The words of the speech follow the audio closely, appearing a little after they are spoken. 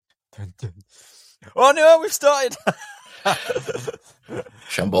Oh no, we've started.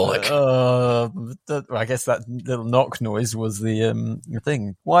 Shambolic. I guess that little knock noise was the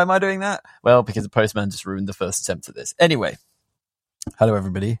thing. Why am I doing that? Well, because the postman just ruined the first attempt at this. Anyway, hello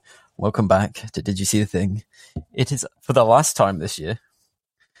everybody. Welcome back to Did You See the Thing? It is, for the last time this year,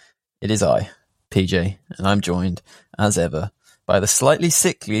 it is I, PJ, and I'm joined, as ever, by the slightly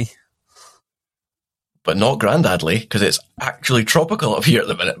sickly... But not grandadly, because it's actually tropical up here at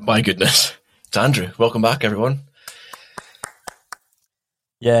the minute. My goodness. It's Andrew. Welcome back, everyone.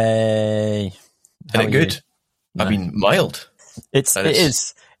 Yay. Isn't it good? No. I mean, mild. It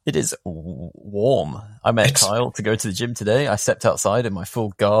is warm. I met Kyle to go to the gym today. I stepped outside in my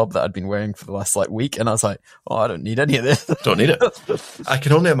full garb that I'd been wearing for the last week, and I was like, oh, I don't need any of this. Don't need it. I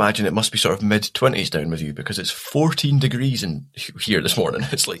can only imagine it must be sort of mid-20s down with you, because it's 14 degrees in here this morning.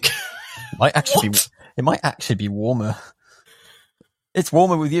 It's like... It might actually be warmer. It's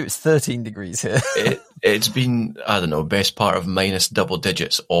warmer with you. It's 13 degrees here. It's been, I don't know, best part of minus double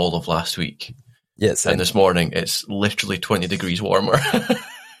digits all of last week. Yes. And this morning, it's literally 20 degrees warmer.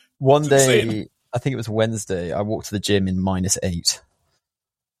 One day, insane. I think it was Wednesday, I walked to the gym in -8.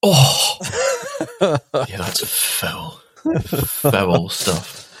 Oh! Yeah, that's foul. Foul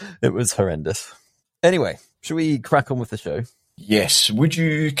stuff. It was horrendous. Anyway, should we crack on with the show? Yes. Would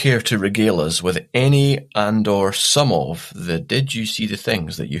you care to regale us with any and or some of the Did You See the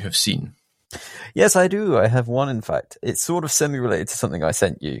Things that you have seen? Yes, I do. I have one, in fact. It's sort of semi-related to something I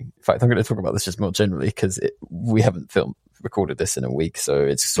sent you. In fact, I'm going to talk about this just more generally because we haven't recorded this in a week, so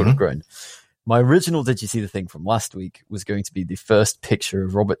it's sort of grown. My original Did You See the Thing from last week was going to be the first picture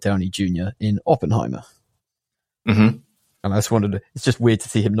of Robert Downey Jr. in Oppenheimer. Mm-hmm. And I just wanted it's just weird to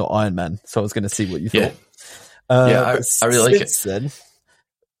see him not Iron Man, so I was going to see what you thought. I really like it. Then,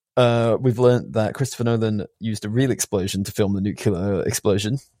 we've learned that Christopher Nolan used a real explosion to film the nuclear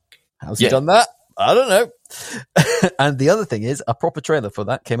explosion. How's he done that? I don't know. And the other thing is, a proper trailer for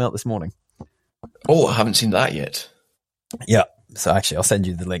that came out this morning. Oh, I haven't seen that yet. Yeah. So actually, I'll send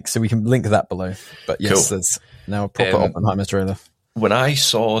you the link so we can link that below. But yes, there's now a proper Oppenheimer trailer. When I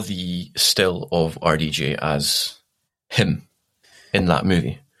saw the still of RDJ as him in that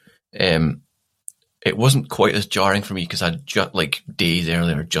movie, it wasn't quite as jarring for me because I'd just days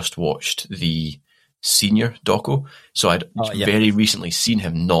earlier just watched the senior doco, so I'd very recently seen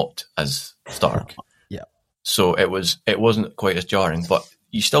him not as Stark. Yeah, so it wasn't quite as jarring, but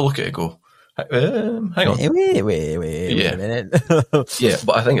you still look at it and go, hang on, wait a minute. Yeah,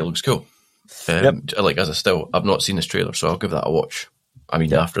 but I think it looks cool. As a still, I've not seen this trailer, so I'll give that a watch. I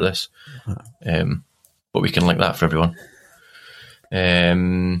mean, after this, but we can link that for everyone.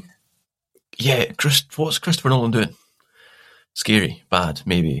 What's Christopher Nolan doing? Scary, bad,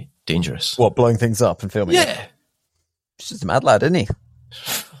 maybe dangerous. What, blowing things up and filming it? Yeah. He's just a mad lad, isn't he?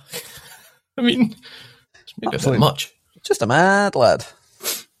 I mean, it's maybe a bit much. Just a mad lad.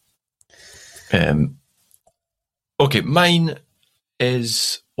 Okay, mine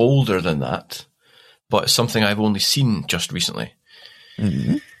is older than that, but it's something I've only seen just recently.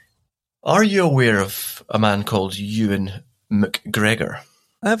 Mm-hmm. Are you aware of a man called Ewan McGregor?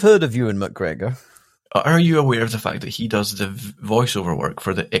 I've heard of Ewan McGregor. Are you aware of the fact that he does the voiceover work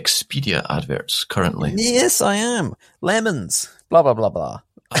for the Expedia adverts currently? Yes, I am. Lemons. Blah, blah, blah, blah.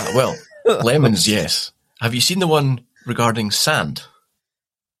 Well, lemons, yes. Have you seen the one regarding sand?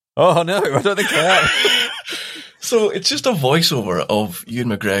 Oh, no, I don't think I have. So it's just a voiceover of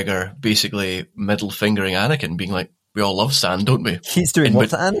Ewan McGregor basically middle fingering Anakin, being like, we all love sand, don't we? He's doing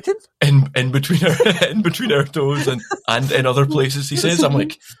what to Anakin? In between our toes and in other places, he says. I'm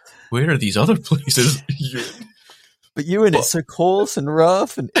like, where are these other places? But Ewan, it's so coarse and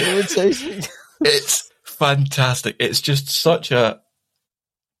rough and irritating. It's fantastic. It's just such a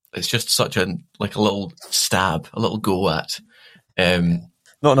like a little stab, a little go at.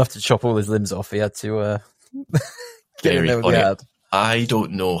 Not enough to chop all his limbs off. He had to get in there with the ad. I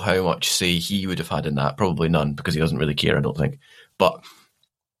don't know how much say he would have had in that. Probably none, because he doesn't really care, I don't think. But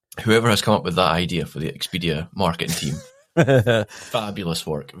whoever has come up with that idea for the Expedia marketing team, fabulous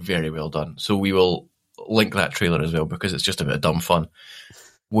work. Very well done. So we will link that trailer as well, because it's just a bit of dumb fun.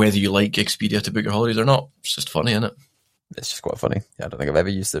 Whether you like Expedia to book your holidays or not, it's just funny, isn't it? It's just quite funny. Yeah, I don't think I've ever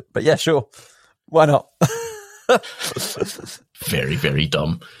used it. But yeah, sure. Why not? Very, very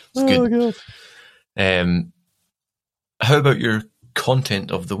dumb. It's good. God. How about your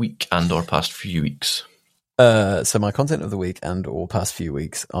content of the week and or past few weeks? So my content of the week and or past few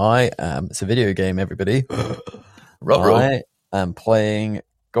weeks, it's a video game, everybody. I am playing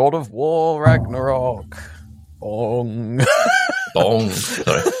God of War Ragnarok. Bong. Bong.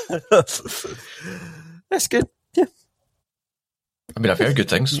 Sorry. That's good. Yeah. I mean, I've heard good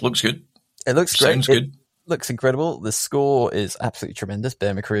things. Looks good. It looks great. Sounds good. Looks incredible. The score is absolutely tremendous.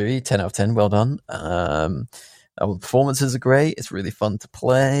 Bear McCreary, 10 out of 10. Well done. All the performances are great. It's really fun to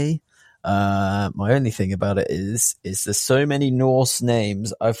play. My only thing about it is there's so many Norse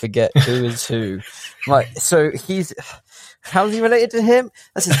names, I forget who is who. Like, so how's he related to him?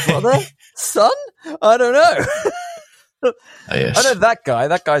 That's his brother? Son? I don't know. Yes. I know that guy.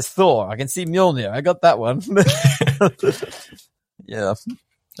 That guy's Thor. I can see Mjolnir. I got that one. Yeah.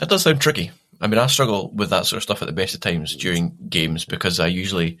 That does sound tricky. I mean, I struggle with that sort of stuff at the best of times during games because I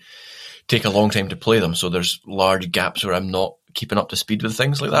usually take a long time to play them. So there's large gaps where I'm not keeping up to speed with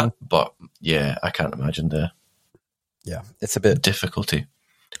things like that. But yeah, I can't imagine the it's a bit difficulty.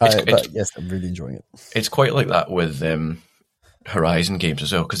 but yes, I'm really enjoying it. It's quite like that with Horizon games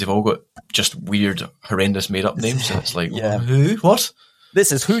as well, because they've all got just weird, horrendous made-up names. And it's like, who? What?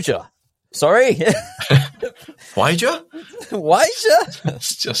 This is Hooja. Sorry? Whyja? Whyja?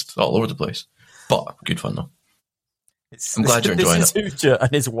 It's just all over the place. But good fun, though. I'm glad you're enjoying it. This is Hooja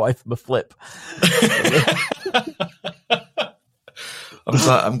and his wife, Maflip.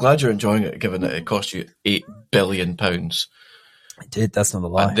 I'm glad you're enjoying it, given that it cost you £8 billion. I did, that's not a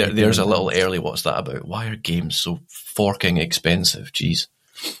lie. There's a little early, what's that about? Why are games so forking expensive? Jeez.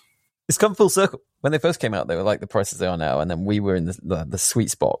 It's come full circle. When they first came out, they were like the prices they are now, and then we were in the sweet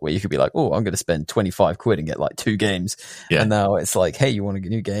spot where you could be like, oh, I'm going to spend 25 quid and get like 2 games. Yeah. And now it's like, hey, you want a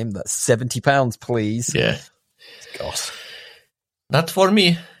new game? That's £70, please. Yeah. Gosh. Not for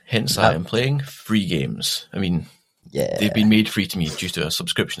me. Hence, I am playing free games. I mean, they've been made free to me due to a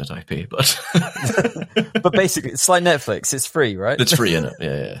subscription that I pay, but but basically, it's like Netflix. It's free, right? It's free, isn't it?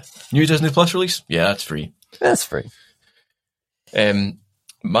 Yeah. New Disney Plus release? Yeah, that's free. That's free.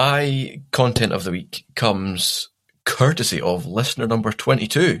 My content of the week comes courtesy of listener number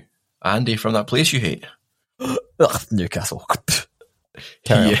 22, Andy from That Place You Hate. Ugh, Newcastle.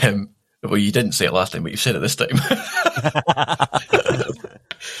 Well, you didn't say it last time, but you said it this time.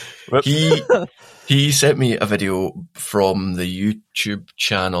 He sent me a video from the YouTube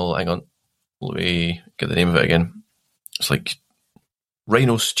channel. Hang on, let me get the name of it again. It's like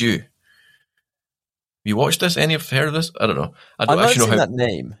Rhino Stew. You watched this? Any have heard of this? I don't know. I don't actually know that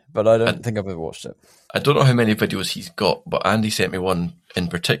name, but I don't think I've ever watched it. I don't know how many videos he's got, but Andy sent me one in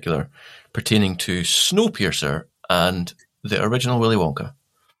particular pertaining to Snowpiercer and the original Willy Wonka.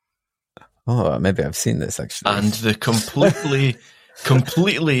 Oh, maybe I've seen this actually. And the completely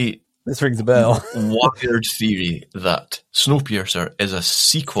this rings a bell. Wired theory that Snowpiercer is a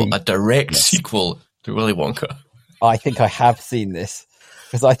sequel, a direct sequel to Willy Wonka. I think I have seen this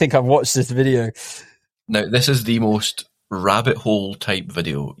because I think I've watched this video. Now, this is the most rabbit hole type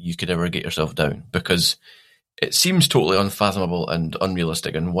video you could ever get yourself down because it seems totally unfathomable and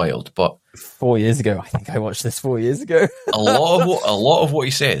unrealistic and wild. But 4 years ago, I think I watched this 4 years ago. a lot of what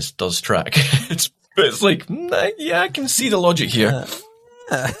he says does track. It's like, I can see the logic here.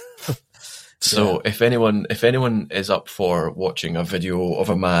 So if anyone is up for watching a video of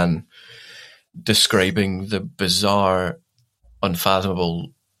a man describing the bizarre,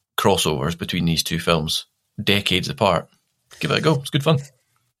 unfathomable crossovers between these two films, decades apart, give it a go. It's good fun.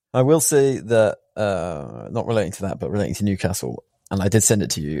 I will say that, not relating to that, but relating to Newcastle, and I did send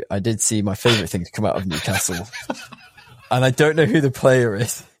it to you, I did see my favourite thing to come out of Newcastle. And I don't know who the player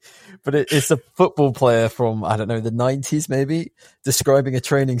is, but it's a football player from, I don't know, the 90s maybe, describing a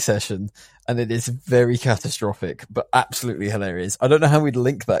training session, and it is very catastrophic, but absolutely hilarious. I don't know how we'd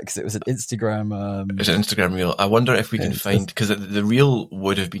link that because it was an Instagram... it's an Instagram reel. I wonder if we can find... Because the reel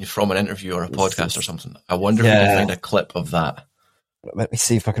would have been from an interview or a podcast or something. I wonder if we can find a clip of that. Let me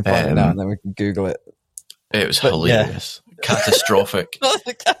see if I can find it now, and then we can Google it. It was hilarious. Yeah. Catastrophic.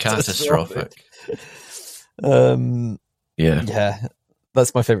 Catastrophic. Yeah.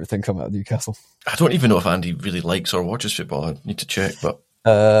 That's my favourite thing coming out of Newcastle. I don't even know if Andy really likes or watches football. I need to check, but...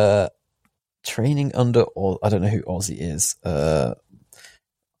 training under... I don't know who Aussie is. Let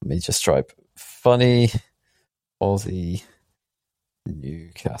me just type funny Aussie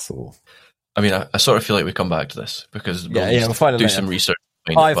Newcastle. I mean, I sort of feel like we come back to this because we'll find do it some research.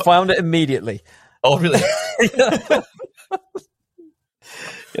 I found it immediately. Oh, really?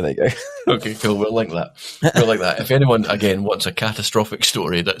 Yeah, there you go. Okay, cool. We'll link that. If anyone, again, wants a catastrophic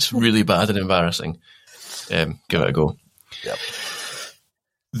story that's really bad and embarrassing, give it a go. Yep.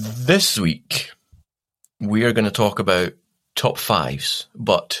 This week, we are going to talk about top fives,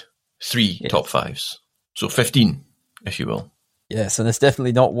 but 3 top fives. So 15, if you will. Yes, and it's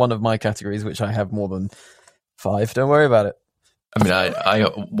definitely not one of my categories, which I have more than 5. Don't worry about it. I mean, I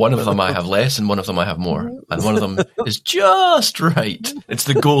one of them I have less, and one of them I have more, and one of them is just right. It's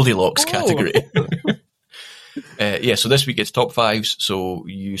the Goldilocks category. So this week it's top fives. So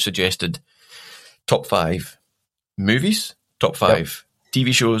you suggested top 5 movies, top 5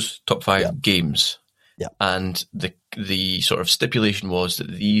 TV shows, top 5 games. Yeah. And the sort of stipulation was that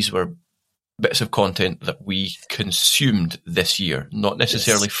these were bits of content that we consumed this year, not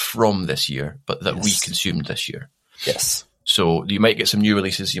necessarily from this year, but that we consumed this year. Yes. So you might get some new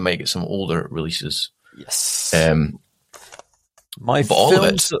releases, you might get some older releases. Yes. My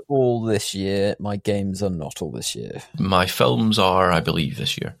films are all this year. My games are not all this year. My films are, I believe,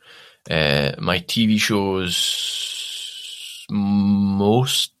 this year. My TV shows,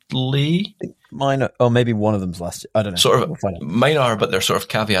 mostly. Mine are, maybe one of them's last year. I don't know. Sort of, mine are, but they're sort of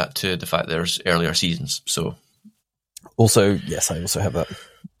caveat to the fact there's earlier seasons. So, also, yes, I also have that.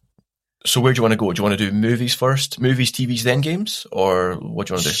 So where do you want to go? Do you want to do movies first? Movies, TVs, then games? Or what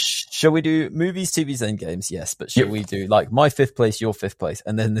do you want to do? Shall we do movies, TVs, then games? Yes, but shall we do like my 5th place, your 5th place?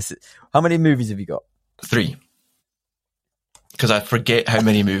 And then this is... How many movies have you got? 3. Because I forget how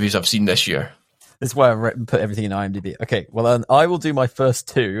many movies I've seen this year. That's why I put everything in IMDb. Okay, well, then I will do my first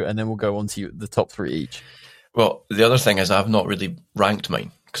 2, and then we'll go on to the top 3 each. Well, the other thing is I've not really ranked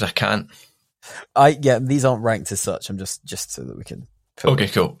mine, because I can't. These aren't ranked as such. I'm just so that we can... Okay,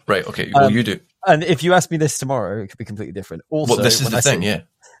 cool. Right, okay. Well, you do. And if you ask me this tomorrow, it could be completely different. Also, well, this is the thing, yeah.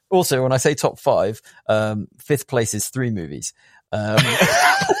 Also, when I say top 5, 5th place is 3 movies.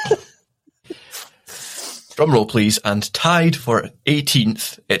 Drum roll, please. And tied for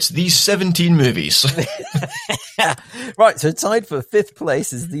 18th, it's these 17 movies. Right, so tied for 5th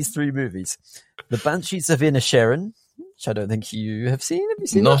place is these 3 movies. The Banshees of Inisherin, which I don't think you have seen. Have you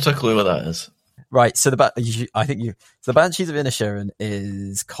seen Not a clue what that is. Right, so the Banshees of Inisherin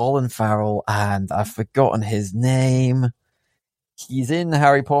is Colin Farrell, and I've forgotten his name. He's in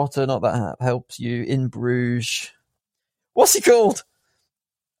Harry Potter, not that helps you. In Bruges. What's he called?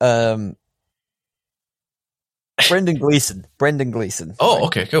 Brendan Gleeson. Oh,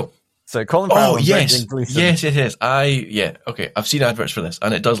 okay, cool. So Colin Farrell and yes. Brendan Gleeson. Yes. Okay, I've seen adverts for this,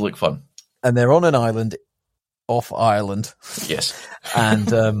 and it does look fun. And they're on an island off Ireland. Yes. And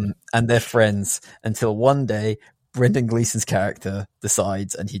they're friends until one day Brendan Gleeson's character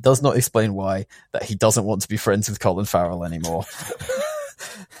decides, and he does not explain why, that he doesn't want to be friends with Colin Farrell anymore.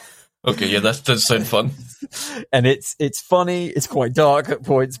 Okay, yeah, that does sound fun. And it's funny, it's quite dark at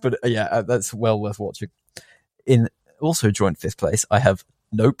points, but that's well worth watching. In also joint 5th place, I have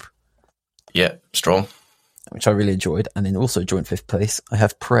Nope. Yeah, strong. Which I really enjoyed. And in also joint 5th place, I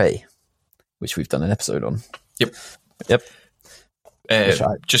have Prey, which we've done an episode on. Yep.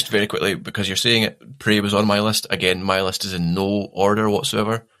 Just very quickly, because you're saying it, Prey was on my list. Again, my list is in no order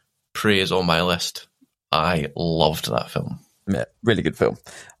whatsoever. Prey is on my list. I loved that film. Yeah, really good film.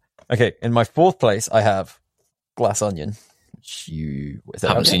 Okay, in my 4th place, I have Glass Onion, which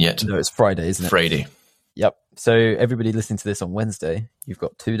haven't seen yet. No, it's Friday, isn't it? Friday. Yep. So everybody listening to this on Wednesday, you've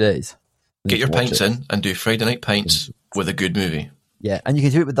got 2 days. Get your pints in and do Friday night pints with a good movie. Yeah, and you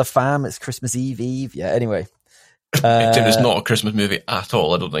can do it with the fam. It's Christmas Eve. Yeah, anyway. It's not a Christmas movie at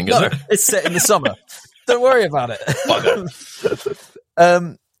all, I don't think, is it? It's set in the summer. Don't worry about it.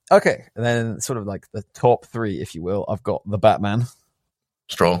 Okay, and then sort of like the top 3, if you will. I've got The Batman.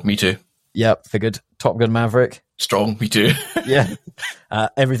 Strong, me too. Yep, figured. Top Gun Maverick. Strong, me too. Yeah.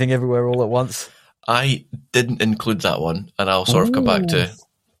 Everything Everywhere All at Once. I didn't include that one, and I'll sort of come back to...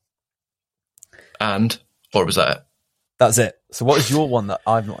 Or was that it? That's it. So what is your one that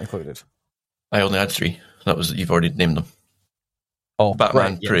I've not included? I only had 3. That was, you've already named them. Oh,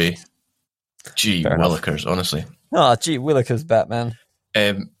 Batman, right, Prey. yes. Gee willikers, honestly. Gee willikers, Batman.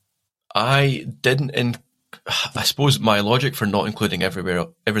 I didn't... I suppose my logic for not including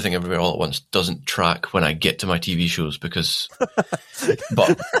Everything Everywhere All at Once doesn't track when I get to my TV shows, because...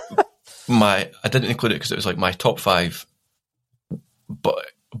 but I didn't include it because it was like my top 5, but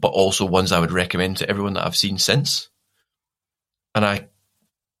also ones I would recommend to everyone that I've seen since. And I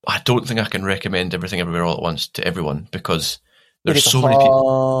don't think I can recommend Everything Everywhere All at Once to everyone, because there's so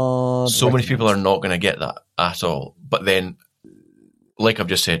many people are not going to get that at all. But then, like I've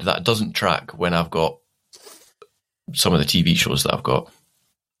just said, that doesn't track when I've got some of the TV shows that I've got.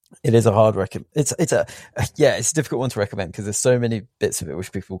 It is a hard recommend. It's a difficult one to recommend because there's so many bits of it which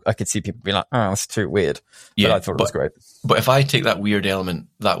I could see people being like, oh, that's too weird. But I thought it was great. But if I take that weird element,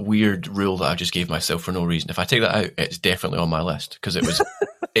 that weird rule that I just gave myself for no reason, if I take that out, it's definitely on my list because it was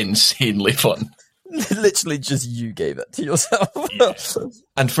insanely fun. Literally just you gave it to yourself. Yeah.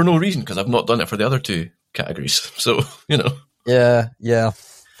 And for no reason, because I've not done it for the other 2 categories. So, you know. Yeah.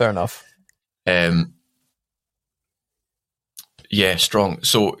 Fair enough. Yeah, strong.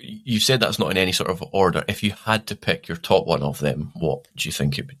 So you said that's not in any sort of order. If you had to pick your top one of them, what do you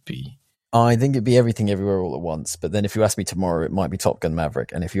think it would be? I think it'd be Everything Everywhere All at Once. But then if you ask me tomorrow, it might be Top Gun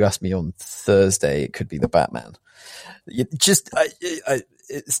Maverick. And if you ask me on Thursday, it could be The Batman.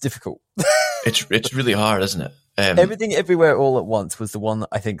 It's difficult. It's really hard, isn't it? Everything Everywhere All at Once was the one that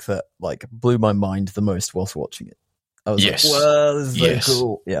I think that like blew my mind the most whilst watching it. I was Yes. like, "Wow, this is so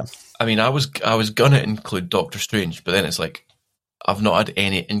cool!" Yeah, I mean, I was gonna include Doctor Strange, but then it's like I've not had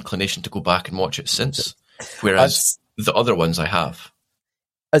any inclination to go back and watch it since. Whereas the other ones I have.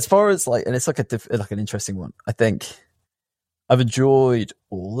 As far as like, and it's like an interesting one. I think I've enjoyed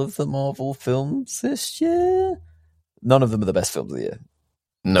all of the Marvel films this year. None of them are the best films of the year.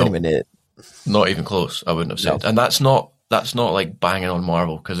 No, anywhere near. Not even close. I wouldn't have said, and that's not like banging on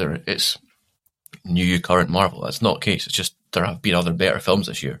Marvel because it's new current Marvel. That's not the case. It's just there have been other better films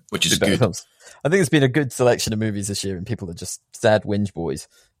this year, which is good. Films. I think it's been a good selection of movies this year, and people are just sad whinge boys.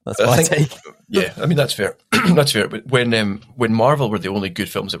 That's my take. Yeah, I mean that's fair. That's fair. But when Marvel were the only good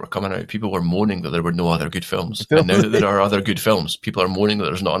films that were coming out, people were moaning that there were no other good films. And now that there are other good films, people are moaning that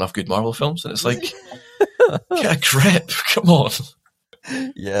there's not enough good Marvel films. And it's like, get a grip. Come on.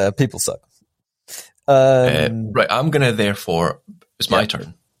 Yeah, people suck. Right, I'm gonna therefore. It's my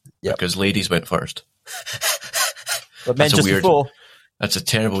turn because ladies went first. But men just before. That's a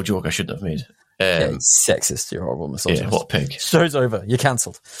terrible joke I shouldn't have made. Sexist, you're horrible misogynist. Yeah, what a pig. Show's over. You're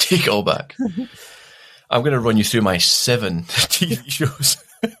cancelled. Take it all back. I'm going to run you through my 7 TV shows.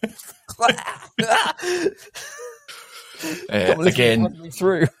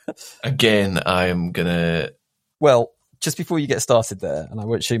 Again, I'm going to... Well, just before you get started there, and I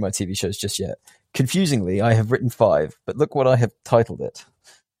won't show you my TV shows just yet, confusingly, I have written 5, but look what I have titled it.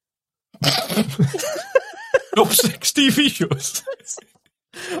 Top 6 TV shows.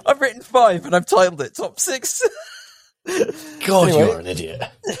 I've written 5 and I've titled it Top 6. God, anyway. You're an idiot.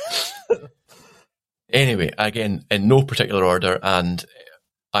 Anyway, again, in no particular order, and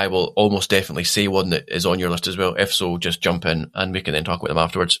I will almost definitely say one that is on your list as well. If so, just jump in and we can then talk about them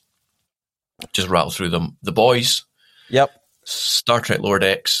afterwards. Just rattle through them. The Boys. Yep. Star Trek Lower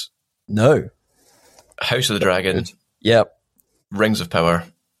Decks. No. House of the Dragon. Good. Yep. Rings of Power.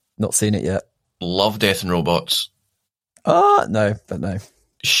 Not seen it yet. Love, Death and Robots. No, but no.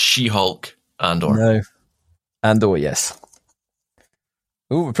 She-Hulk, Andor. No. Andor, yes.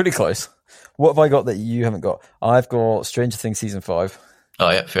 Ooh, we're pretty close. What have I got that you haven't got? I've got Stranger Things Season 5.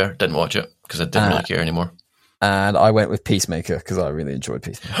 Oh, yeah, fair. Didn't watch it because I didn't really care anymore. And I went with Peacemaker because I really enjoyed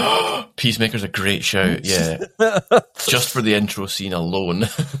Peacemaker. Peacemaker's a great shout, yeah. Just for the intro scene alone.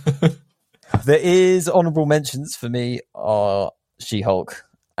 There is honourable mentions for me are She-Hulk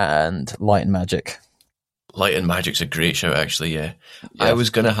and Light and Magic. Light and Magic's a great show, actually, yeah. I was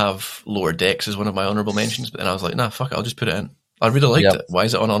going to have Lower Decks as one of my honourable mentions, but then I was like, nah, fuck it, I'll just put it in. I really liked it. Why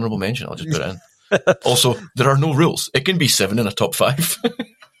is it on honourable mention? I'll just put it in. Also, there are no rules. It can be 7 in a top 5.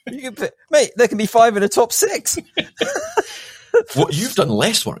 You can put, mate, there can be 5 in a top 6. What, you've done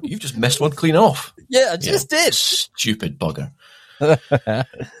less work. You've just missed one clean off. Yeah, I just did. Stupid bugger. The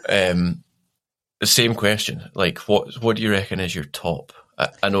same question. Like, what do you reckon is your top?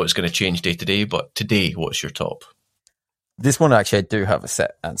 I know it's going to change day to day, but today, what's your top? This one, actually, I do have a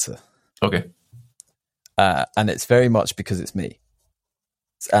set answer. Okay. And it's very much because it's me.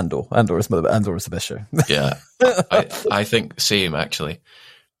 It's Andor. Andor is the best show. Yeah. I think same, actually.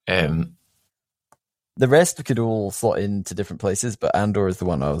 The rest could all slot into different places, but Andor is the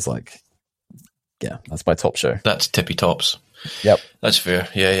one I was like, yeah, that's my top show. That's tippy tops. Yep. That's fair.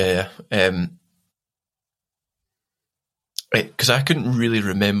 Yeah. Because I couldn't really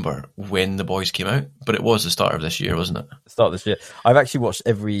remember when The Boys came out, but it was the start of this year, wasn't it? Start of this year. I've actually watched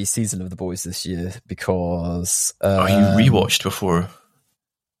every season of The Boys this year because... you rewatched before?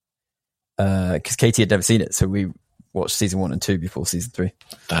 Because Katie had never seen it, so we watched season 1 and 2 before season 3.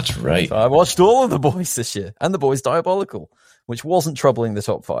 That's right. So I watched all of The Boys this year, and The Boys Diabolical, which wasn't troubling the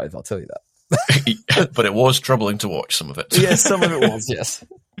top 5, I'll tell you that. But it was troubling to watch some of it. Yes, some of it was, yes.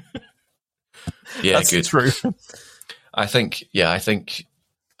 Yeah, that's good. True. I think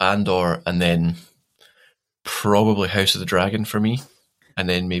Andor and then probably House of the Dragon for me. And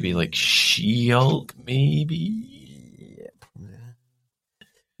then maybe like She-Hulk, maybe?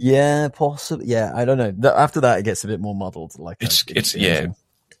 Yeah, possibly. Yeah, I don't know. After that, it gets a bit more muddled. Like and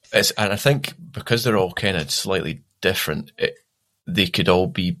I think because they're all kind of slightly different, they could all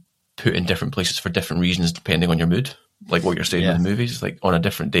be put in different places for different reasons depending on your mood. Like what you're saying with the movies. Like on a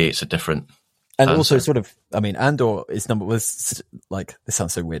different day, it's a different... And also sort of, I mean, Andor is like, this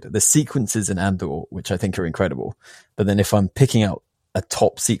sounds so weird. The sequences in Andor, which I think are incredible. But then if I'm picking out a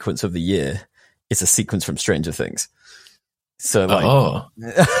top sequence of the year, it's a sequence from Stranger Things. So like... Oh,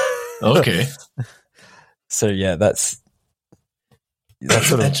 okay. So yeah, that's... that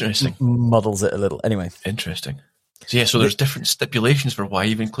sort of Interesting. muddles it a little. Anyway, Interesting. So yeah, so there's different stipulations for why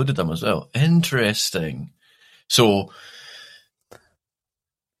you've included them as well. Interesting. So,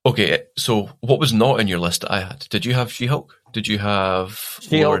 okay, so what was not in your list that I had? Did you have She-Hulk? Did you have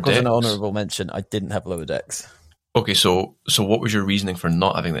She-Hulk was Lower an Decks? honourable mention. I didn't have Lower Decks. Okay, so what was your reasoning for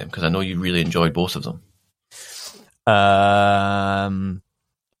not having them? Because I know you really enjoyed both of them.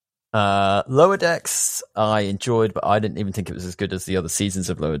 Lower Decks I enjoyed, but I didn't even think it was as good as the other seasons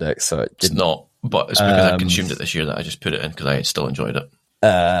of Lower Decks, so it It's didn't. not, but it's because I consumed it this year that I just put it in because I still enjoyed it.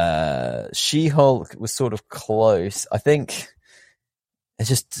 She-Hulk was sort of close. I think I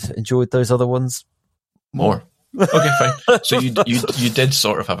just enjoyed those other ones More. Okay, fine. So you did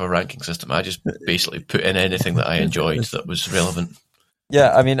sort of have a ranking system. I just basically put in anything that I enjoyed that was relevant.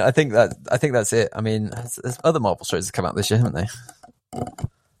 Yeah, I mean, I think that's it. I mean, there's other Marvel shows that come out this year, haven't they?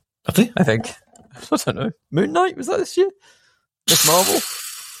 Have they? I think. I don't know. Moon Knight, was that this year? Miss Marvel?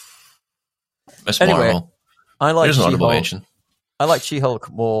 Miss Anyway, Marvel. I like There's an honorable She-Hulk. mention. I like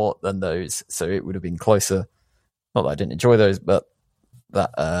She-Hulk more than those, so it would have been closer. Not that I didn't enjoy those, but that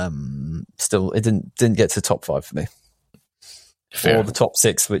still it didn't get to top 5 for me. Fair. Or the top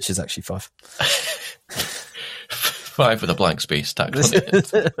 6, which is actually 5. 5 with a blank space tacked on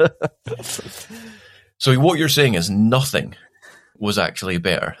it. So what you're saying is nothing was actually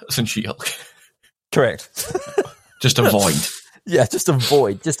better than She-Hulk. Correct. Just a void. Yeah, just a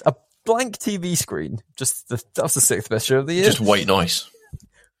void, just a blank TV screen. That was the 6th best show of the year. Just white noise.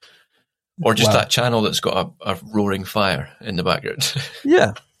 Or just Wow. that channel that's got a roaring fire in the background.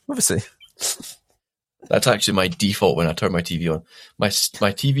 Yeah, obviously. That's actually my default when I turn my TV on. My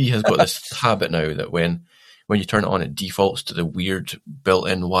TV has got this habit now that when you turn it on, it defaults to the weird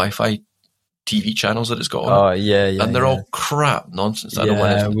built-in Wi-Fi TV channels that it's got on. Oh yeah, and they're all crap nonsense. I don't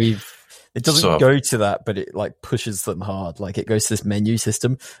want anything. It doesn't So- go to that, but it like pushes them hard. Like it goes to this menu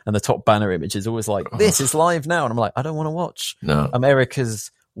system, and the top banner image is always like, "This is live now," and I'm like, I don't want to watch No. America's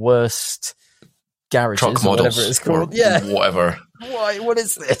worst garages Truck or models. whatever it's called. Or Yeah, whatever. why? What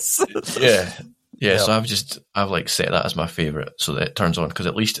is this? Yeah. Yeah, Yeah. so I've like set that as my favourite so that it turns on because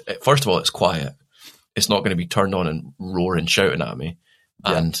at least, first of all, it's quiet. It's not going to be turned on and roaring, shouting at me.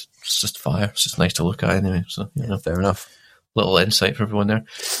 Yeah. And it's just fire. It's just nice to look at anyway. So, you know, Fair enough. little insight for everyone there.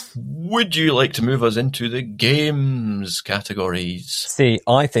 Would you like to move us into the games categories? See,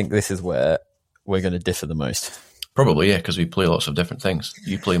 I think this is where we're going to differ the most. Probably, yeah, because we play lots of different things.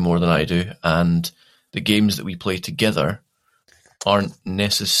 You play more than I do. And the games that we play together aren't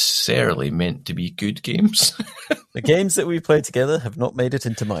necessarily meant to be good games. The games that we play together have not made it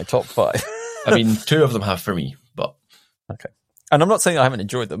into my top 5. I mean, 2 of them have for me, but Okay. And I'm not saying I haven't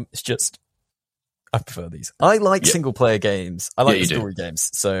enjoyed them. It's just I prefer these. I like Yeah. single player games. I like Yeah, the you do. story games.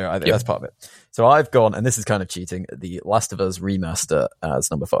 So I think Yeah. that's part of it. So I've gone, and this is kind of cheating, the Last of Us remaster as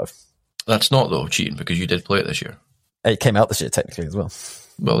number 5. that's not, though, cheating because you did play it this year. It came out this year technically as well.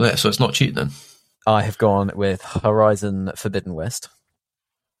 Well, yeah, so it's not cheating then. I have gone with Horizon Forbidden West.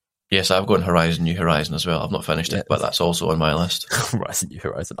 Yes, I've gone Horizon New Horizon as well. I've not finished Yeah. it, but that's also on my list. Horizon New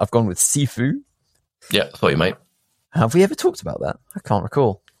Horizon. I've gone with Sifu. Yeah, I thought you might. Have we ever talked about that? I can't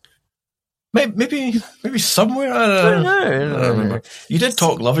recall. Maybe somewhere. I I don't don't know. know. I don't remember. You did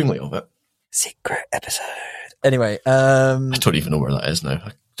talk lovingly of it. Secret episode. Anyway, I don't even know where that is now.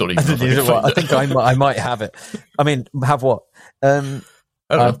 I don't even know if I can find I it. think I might have it. I mean, have what? I don't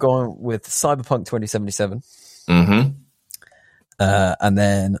I've know. gone with Cyberpunk 2077. Mm-hmm. And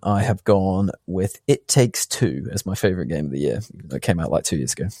then I have gone with It Takes Two as my favorite game of the year. Even though it came out like 2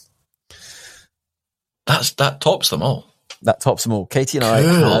 years ago. That tops them all. That tops them all. Katie and I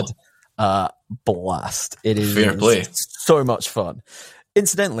Cool. had a blast. It is Fair play. so much fun.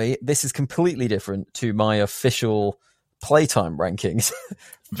 Incidentally, this is completely different to my official playtime rankings.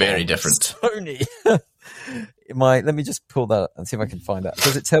 Very different. Sony. Let me just pull that and see if I can find that.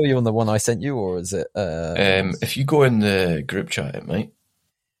 Does it tell you on the one I sent you, or is it? If you go in the group chat, it might.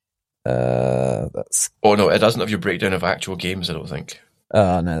 That's Oh no, it doesn't have your breakdown of actual games. I don't think.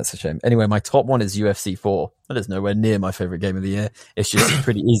 no, that's a shame. Anyway, my top one is UFC 4. That is nowhere near my favorite game of the year. It's just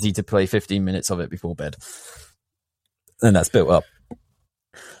pretty easy to play 15 minutes of it before bed, and that's built up.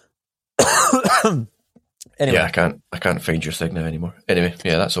 Anyway, Yeah, I can't find your thing now anymore. Anyway,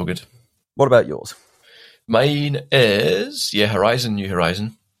 yeah, that's all good. what about yours? Mine is Horizon New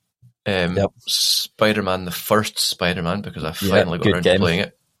Horizon. Yep. Spider-Man, the first Spider-Man, because I Yeah, finally got good around game. to playing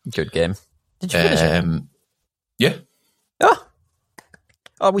it. Good game. Did you finish it? Yeah,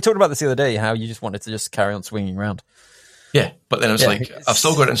 Oh, we talked about this the other day. How you just wanted to just carry on swinging around. yeah. But then I was Yeah, like, it's- I've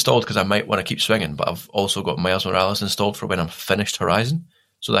still got it installed because I might want to keep swinging, but I've also got Miles Morales installed for when I'm finished Horizon.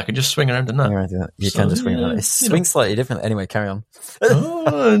 so that I can just swing around in that. You can just swing around. It swings slightly different. Anyway, carry on.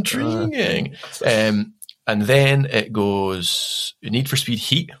 Oh, intriguing. And then it goes Need for Speed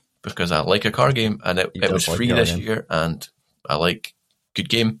Heat, because I like a car game, and it was free this year, and I like good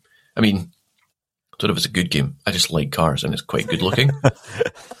game. I mean, I don't know if it's a good game. I just like cars, and it's quite good looking.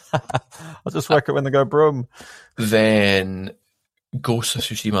 I'll just work it when they go broom. Then Ghost of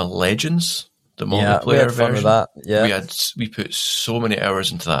Tsushima Legends, the multiplayer we had fun version. with that. Yeah, we put so many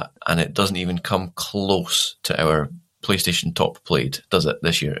hours into that, and it doesn't even come close to our PlayStation top played, does it,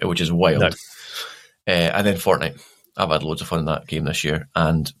 this year? Which is wild. No. And then Fortnite. I've had loads of fun in that game this year,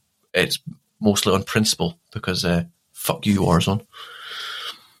 and it's mostly on principle because fuck you, Warzone.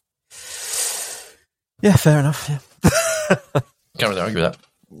 Yeah, fair enough. Yeah. Can't really argue with that.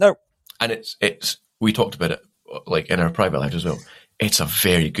 No. And it's we talked about it like in our private lives as well. It's a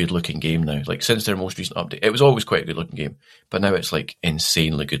very good looking game now. Like since their most recent update, it was always quite a good looking game, but now it's like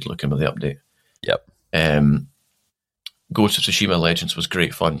insanely good looking with the update. Yep. Ghost of Tsushima Legends was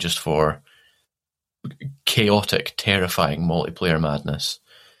great fun just for chaotic, terrifying multiplayer madness.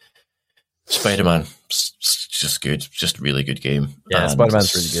 Spider-Man, just good, just really good game. Yeah, and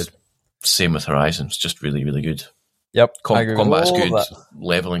Spider-Man's really good. Same with Horizon, it's just really, really good. Yep, combat is good,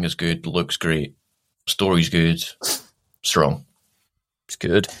 leveling is good, looks great, story's good, strong. It's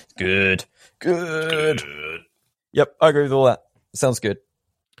good. Yep, I agree with all that. Sounds good.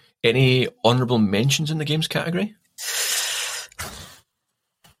 Any honourable mentions in the games category?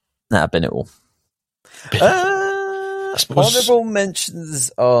 Nah, I've been it all. Honourable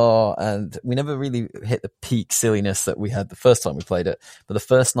mentions are, and we never really hit the peak silliness that we had the first time we played it, but the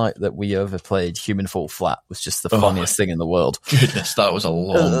first night that we overplayed Human Fall Flat was just the funniest thing in the world. Goodness, that was a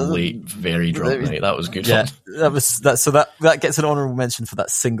long, late, very drunk night. That was good fun. That gets an honourable mention for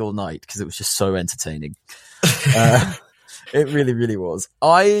that single night because it was just so entertaining. It really, really was. Do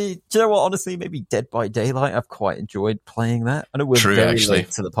you know what? Honestly, maybe Dead by Daylight. I've quite enjoyed playing that. I know we're very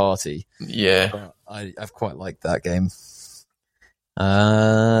late to the party. Yeah, but I've quite liked that game.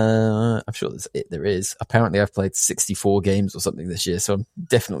 I'm sure there is. Apparently, I've played 64 games or something this year, so I'm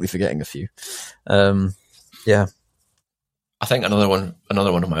definitely forgetting a few. Yeah, I think another one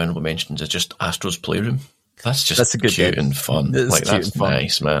of my honourable mentions is just Astro's Playroom. That's a good cute game. And fun. That's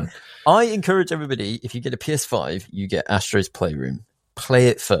nice, man. I encourage everybody, if you get a PS5, you get Astro's Playroom. Play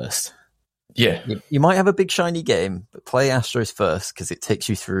it first. Yeah. You might have a big shiny game, but play Astro's first because it takes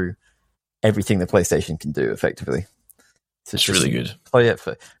you through everything the PlayStation can do effectively. So it's really good. Play it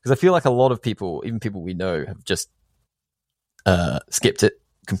first. Because I feel like a lot of people, even people we know, have just skipped it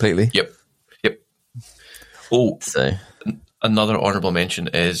completely. Yep. Oh, so another honourable mention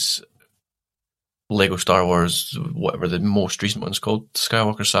is Lego Star Wars, whatever the most recent one's called,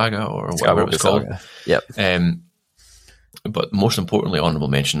 Skywalker Saga or whatever it was called. Yep. But most importantly, honourable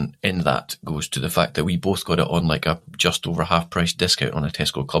mention in that goes to the fact that we both got it on like a just over half price discount on a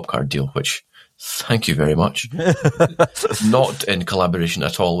Tesco Club Card deal, which thank you very much. Not in collaboration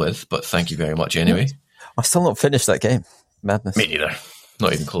at all with, but thank you very much anyway. I've still not finished that game. Madness. Me neither.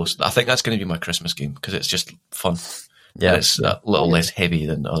 Not even close. I think that's going to be my Christmas game because it's just fun. Yeah. And it's a little less heavy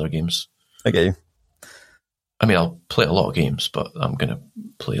than other games. Okay. I mean, I'll play a lot of games, but I'm going to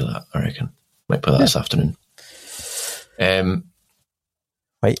play that, I reckon. Might play that this afternoon.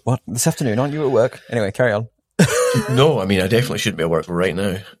 Wait, what? This afternoon? Aren't you at work? Anyway, carry on. No, I mean, I definitely shouldn't be at work right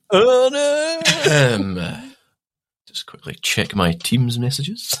now. Oh, no! Just quickly check my Teams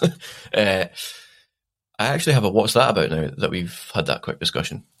messages. I actually have a What's That About now that we've had that quick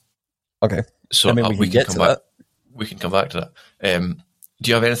discussion. Okay. So we can come back. We can come back to that. Do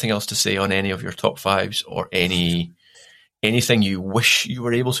you have anything else to say on any of your top fives or anything you wish you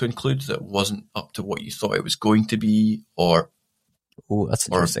were able to include that wasn't up to what you thought it was going to be, or that's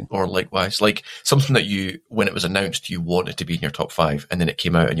interesting. Or likewise, like something that you, when it was announced, you wanted to be in your top five, and then it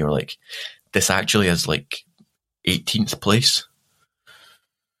came out and you were like, this actually is like 18th place.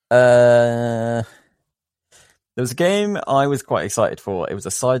 There was a game I was quite excited for. It was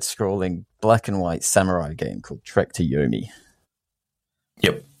a side-scrolling black and white samurai game called Trek to Yomi.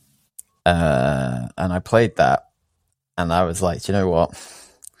 Yep. And I played that, and I was like, you know what?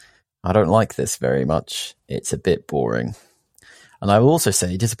 I don't like this very much. It's a bit boring. And I will also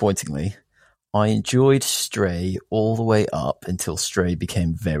say, disappointingly, I enjoyed Stray all the way up until Stray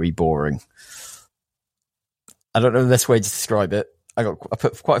became very boring. I don't know the best way to describe it. I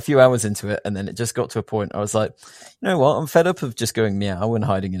put quite a few hours into it, and then it just got to a point I was like, you know what? I'm fed up of just going meow and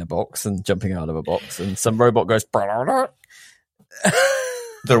hiding in a box and jumping out of a box, and some robot goes...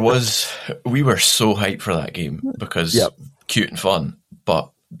 We were so hyped for that game because cute and fun,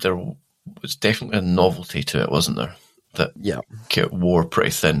 but there was definitely a novelty to it, wasn't there? that wore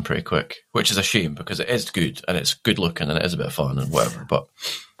pretty thin pretty quick, which is a shame because it is good and it's good looking and it is a bit of fun and whatever. But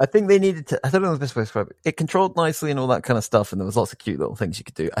I think they needed to, I don't know the best way to describe it. It controlled nicely and all that kind of stuff, and there was lots of cute little things you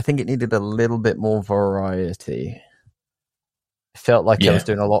could do. I think it needed a little bit more variety. It felt like I was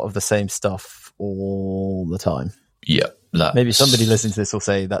doing a lot of the same stuff all the time. Yeah. Maybe somebody listening to this will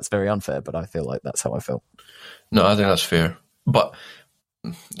say that's very unfair, but I feel like that's how I felt. No, I think that's fair. But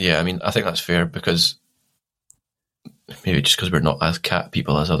yeah, I mean, I think that's fair because maybe just because we're not as cat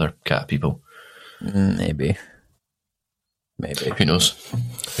people as other cat people. Maybe. Who knows?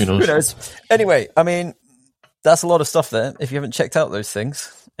 Who knows? Anyway, I mean, that's a lot of stuff there. If you haven't checked out those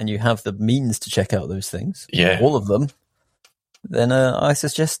things and you have the means to check out those things, all of them, then I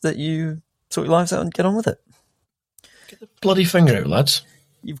suggest that you sort your lives out and get on with it. Get the bloody finger out, lads.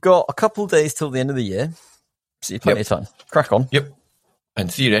 You've got a couple of days till the end of the year, so you've plenty of time. Crack on. Yep. And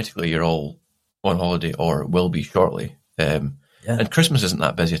theoretically, you're all on holiday or will be shortly. And Christmas isn't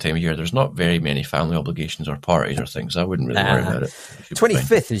that busy a time of year. There's not very many family obligations or parties or things. I wouldn't really worry about it.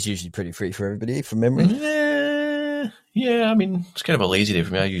 25th is usually pretty free for everybody, from memory. Yeah, I mean, it's kind of a lazy day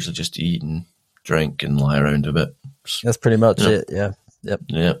for me. I usually just eat and drink and lie around a bit. That's pretty much it, yeah. Yep.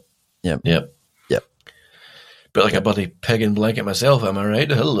 Bit like a bloody pig in blanket myself, am I right?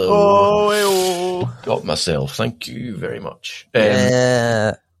 Hello. Oh, got myself. Thank you very much. Do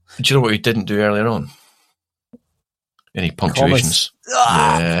you know what we didn't do earlier on? Any punctuations?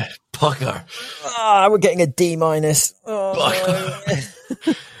 Yeah, pucker. We're getting a D-.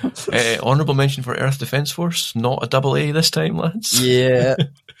 Honourable mention for Earth Defence Force, not a double A this time, lads. Yeah.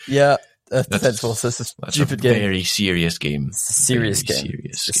 Earth Defence Force. That's a stupid game. Very serious game. It's a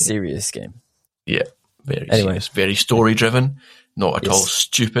serious game. Yeah, very serious. Very story driven. Not at all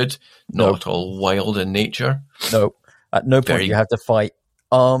stupid. Not at all wild in nature. No. At no point you have to fight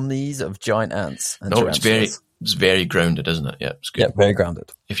armies of giant ants. It's very grounded, isn't it? Yeah, it's good. Yeah, very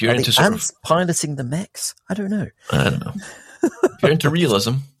grounded. If you're into sort ants piloting the mechs, I don't know. If you're into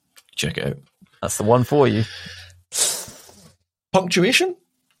realism, check it out. That's the one for you. Punctuation?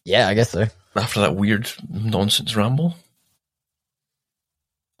 Yeah, I guess so. After that weird nonsense ramble.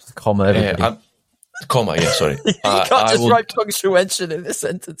 Just a comma, everybody. Comma, yeah, sorry. You can't just write punctuation in a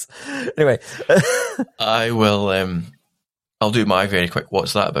sentence. Anyway. I will... I'll do my very quick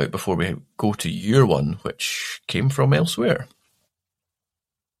what's that about before we go to your one, which came from elsewhere.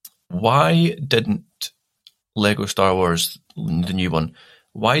 Why didn't Lego Star Wars, the new one,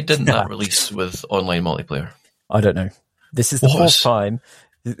 why didn't that release with online multiplayer? I don't know. This is the fourth time.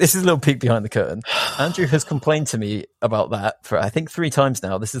 This is a little peek behind the curtain. Andrew has complained to me about that for, I think, 3 times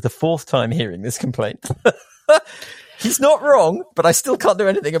now. This is the 4th time hearing this complaint. He's not wrong, but I still can't do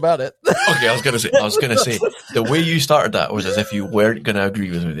anything about it. Okay, I was going to say, the way you started that was as if you weren't going to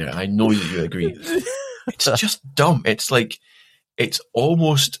agree with me there. I know that you agree. It's just dumb. It's like, it's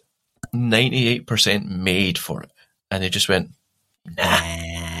almost 98% made for it. And they just went,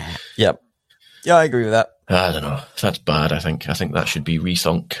 nah. Yep. Yeah, I agree with that. I don't know. That's bad, I think. I think that should be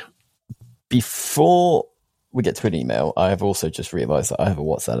resunk. Before we get to an email, I have also just realised that I have a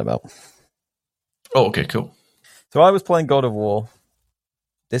what's that about. Oh, okay, cool. So I was playing God of War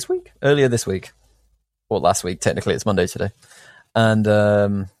earlier this week, or last week. Technically, it's Monday today. And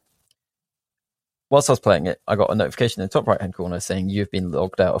whilst I was playing it, I got a notification in the top right-hand corner saying you've been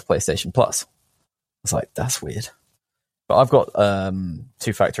logged out of PlayStation Plus. I was like, that's weird. But I've got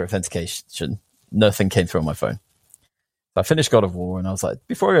 2-factor authentication. Nothing came through on my phone. So I finished God of War, and I was like,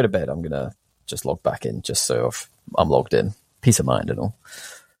 before I go to bed, I'm going to just log back in, just so I'm logged in. Peace of mind and all.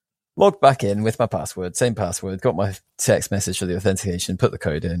 Logged back in with my password, same password, got my text message for the authentication, put the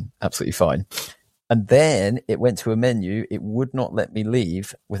code in, absolutely fine. And then it went to a menu. It would not let me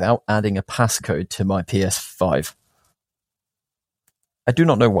leave without adding a passcode to my PS5. I do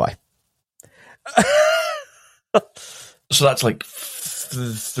not know why. So that's like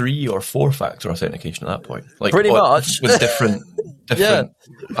 3 or 4-factor authentication at that point. Like pretty much. With different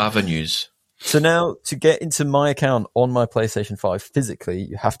avenues. So now, to get into my account on my PlayStation 5 physically,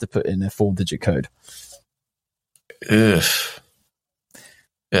 you have to put in a 4-digit code. Ugh.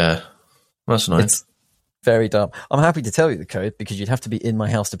 Yeah. That's annoying. It's very dumb. I'm happy to tell you the code because you'd have to be in my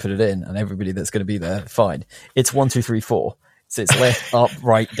house to put it in, and everybody that's going to be there, fine. It's 1, 2, 3, 4. So it's left, up,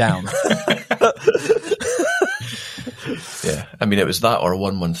 right, down. Yeah. I mean, it was that or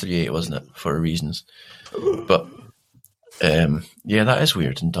 1138, wasn't it? For reasons. But, yeah, that is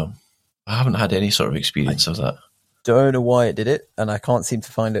weird and dumb. I haven't had any sort of experience of that. Don't know why it did it, and I can't seem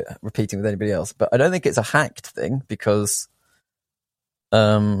to find it repeating with anybody else. But I don't think it's a hacked thing because,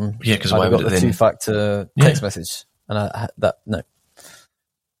 because why would it then? 2-factor text message, and no.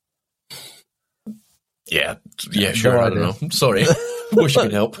 Yeah, sure. No I don't know. Sorry. Wish you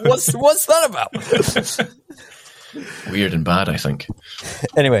could help. What's that about? Weird and bad, I think.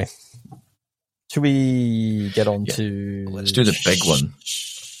 Anyway, should we get on to... Let's do the big one.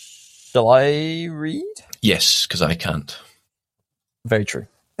 Shall I read? Yes, because I can't. Very true.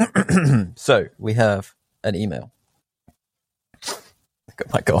 So, we have an email. Oh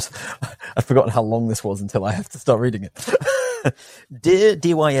my God. I've forgotten how long this was until I have to start reading it. Dear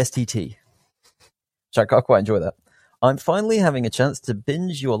DYSTT, I quite enjoy that. I'm finally having a chance to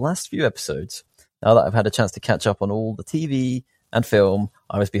binge your last few episodes now that I've had a chance to catch up on all the TV and film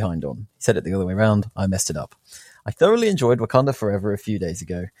I was behind on. He said it the other way around. I messed it up. I thoroughly enjoyed Wakanda Forever a few days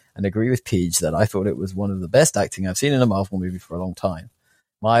ago and agree with Peach that I thought it was one of the best acting I've seen in a Marvel movie for a long time.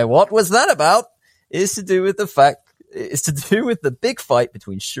 My what was that about is to do with the big fight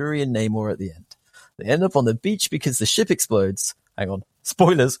between Shuri and Namor at the end. They end up on the beach because the ship explodes. Hang on.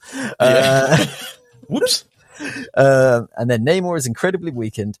 Spoilers. Whoops. And then Namor is incredibly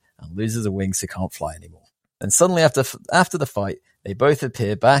weakened and loses a wing so can't fly anymore. And suddenly after the fight, they both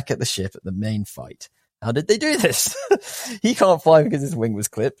appear back at the ship at the main fight. How did they do this? He can't fly because his wing was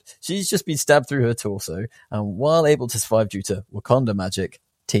clipped. She's just been stabbed through her torso. And while able to survive due to Wakanda magic,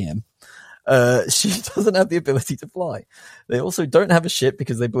 TM, she doesn't have the ability to fly. They also don't have a ship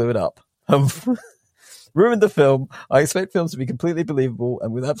because they blew it up. Ruined the film. I expect films to be completely believable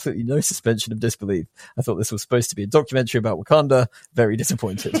and with absolutely no suspension of disbelief. I thought this was supposed to be a documentary about Wakanda. Very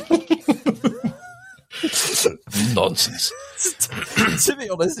disappointed. Nonsense. To be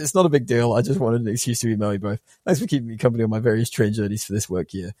honest, it's not a big deal. I just wanted an excuse to email you both. Thanks for keeping me company on my various train journeys for this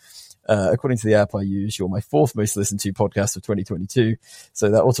work year. According to the app I use, you're my 4th most listened to podcast of 2022. So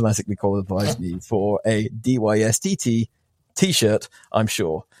that automatically qualifies me for a DYSTT t-shirt, I'm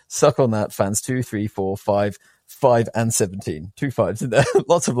sure. Suck on that, fans 2, 3, 4, 5, 5, and 17. 2 5s in there.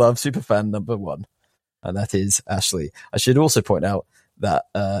 Lots of love, super fan number 1. And that is Ashley. I should also point out that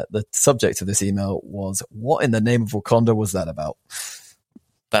the subject of this email was, what in the name of Wakanda was that about?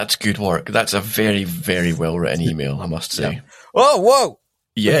 That's good work. That's a very, very well written email, I must say. Yeah. Oh, whoa!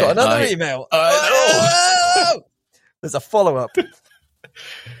 Yeah. We've got another email. I know. There's a follow-up. 2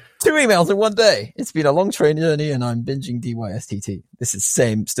 emails in one day. It's been a long train journey and I'm binging DYSTT. This is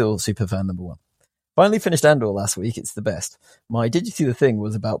still super fan number 1. Finally finished Andor last week. It's the best. My Did You See the Thing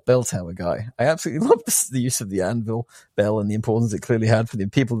was about Bell Tower Guy. I absolutely loved the use of the anvil bell and the importance it clearly had for the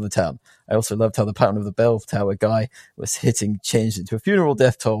people of the town. I also loved how the pattern of the Bell Tower Guy was hitting changed into a funeral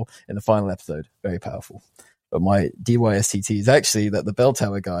death toll in the final episode. Very powerful. But my DYSTT is actually that the Bell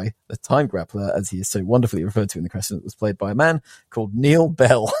Tower Guy, the time grappler, as he is so wonderfully referred to in the Crescent, was played by a man called Neil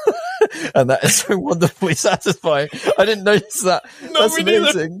Bell. And that is so wonderfully satisfying. I didn't notice that. No, that's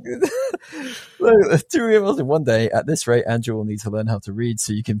amazing. 2 emails in one day. At this rate, Andrew will need to learn how to read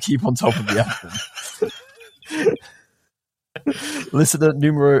so you can keep on top of the album. Listener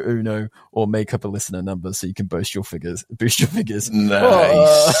numero uno, or make up a listener number so you can boost your figures.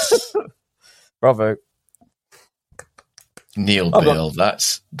 Nice. Bravo. Neil Bell,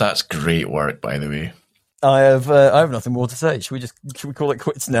 that's great work, by the way. I have nothing more to say. Should we call it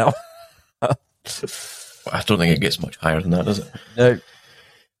quits now? I don't think it gets much higher than that, does it? No.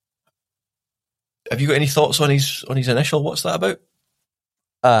 Have you got any thoughts on his initial? What's that about?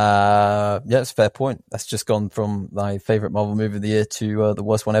 Yeah, it's a fair point. That's just gone from my favourite Marvel movie of the year to the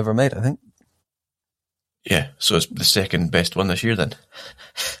worst one ever made, I think. Yeah, so it's the second best one this year then.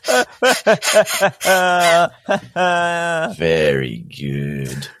 Very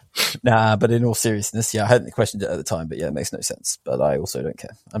good. Nah, but in all seriousness, yeah, I hadn't questioned it at the time, but yeah, it makes no sense. But I also don't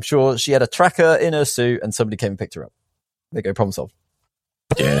care. I'm sure she had a tracker in her suit and somebody came and picked her up. There you go, problem solved.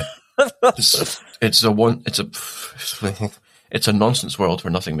 Yeah. It's a nonsense world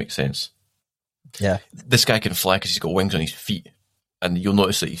where nothing makes sense. Yeah. This guy can fly because he's got wings on his feet. And you'll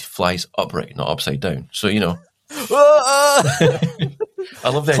notice that he flies upright, not upside down. So, you know. I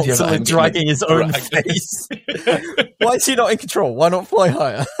love the idea of him dragging his own face. Why is he not in control? Why not fly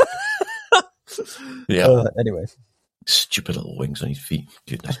higher? Yeah. Anyway. Stupid little wings on his feet.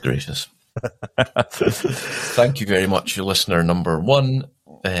 Goodness gracious. Thank you very much, listener number 1,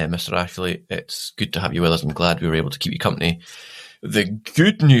 Mr. Ashley. It's good to have you with us. I'm glad we were able to keep you company. The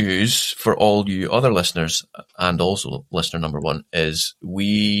good news for all you other listeners, and also listener number 1, is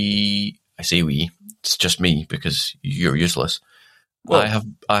it's just me because you're useless. Well,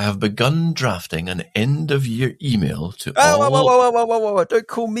 I have begun drafting an end of year email to all. Whoa. Don't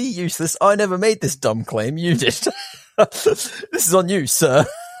call me useless. I never made this dumb claim. You did. This is on you, sir.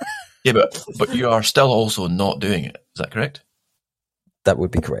 Yeah, but you are still also not doing it. Is that correct? That would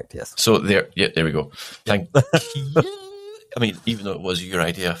be correct, yes. So there we go. Thank you. I mean, even though it was your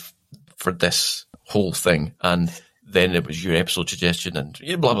idea for this whole thing, and then it was your episode suggestion and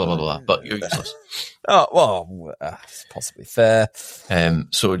blah blah blah blah. But you're useless. Oh well, it's possibly fair.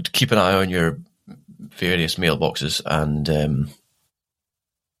 So keep an eye on your various mailboxes, and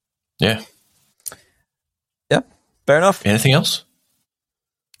yeah, fair enough. Anything else?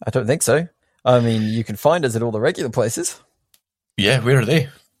 I don't think so. I mean, you can find us at all the regular places. Yeah, where are they?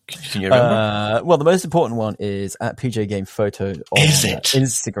 Can you remember? Well, the most important one is at PJ Game Photo on Is it?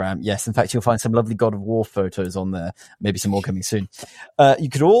 Instagram. Yes, in fact, you'll find some lovely God of War photos on there. Maybe some more coming soon. You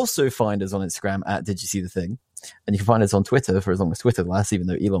could also find us on Instagram at Did You See the Thing? And you can find us on Twitter for as long as Twitter lasts, even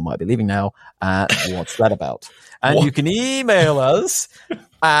though Elon might be leaving now, at What's That About? And What? you can email us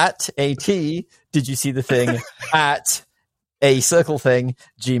at did you see the thing at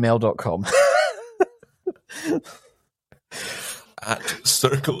acirclething@gmail.com. At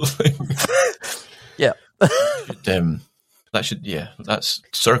circle thing. Yeah. That's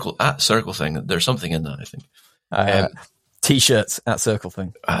circle at circle thing. There's something in that, I think. T-shirts at Circle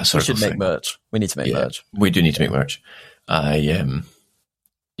Thing. We should make thing. merch. We need to make merch. We do need to make merch. I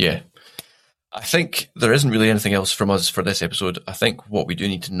think there isn't really anything else from us for this episode. I think what we do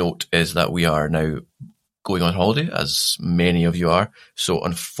need to note is that we are now going on holiday, as many of you are. So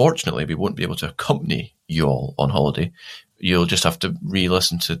unfortunately, we won't be able to accompany you all on holiday. You'll just have to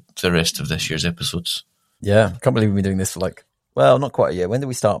re-listen to the rest of this year's episodes. Yeah, I can't believe we've been doing this for not quite a year. When did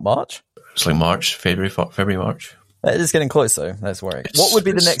we start? March? It's like March, February, March. It is getting close, though. That's worrying. What would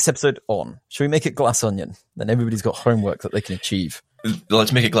be the next episode on? Should we make it Glass Onion? Then everybody's got homework that they can achieve.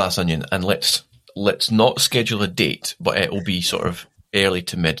 Let's make it Glass Onion, and let's not schedule a date, but it will be sort of early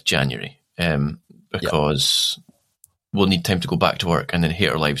to mid-January, because we'll need time to go back to work and then hate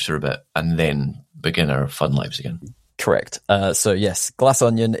our lives for a bit, and then begin our fun lives again. Correct. So yes, Glass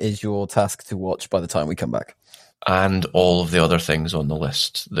Onion is your task to watch by the time we come back. And all of the other things on the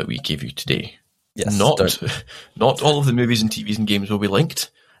list that we gave you today. Yes. Not all of the movies and TVs and games will be linked.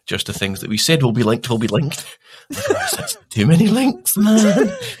 Just the things that we said will be linked will be linked. That's too many links,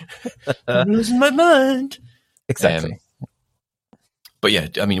 man. I'm losing my mind. Exactly. But yeah,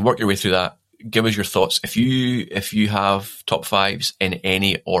 I mean, work your way through that. Give us your thoughts. If you have top fives in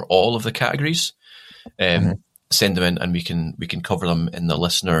any or all of the categories, send them in, and we can cover them in the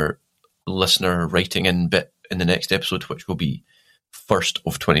listener writing in bit in the next episode, which will be 1st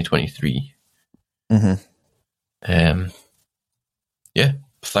of 2023. Yeah,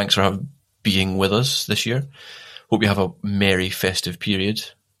 thanks for being with us this year. Hope you have a merry festive period.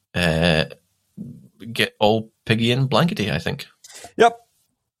 Get all piggy and blankety, I think. Yep.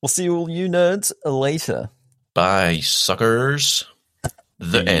 We'll see all you nerds later. Bye, suckers.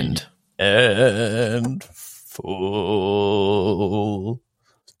 The end. And full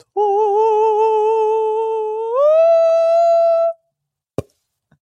stop.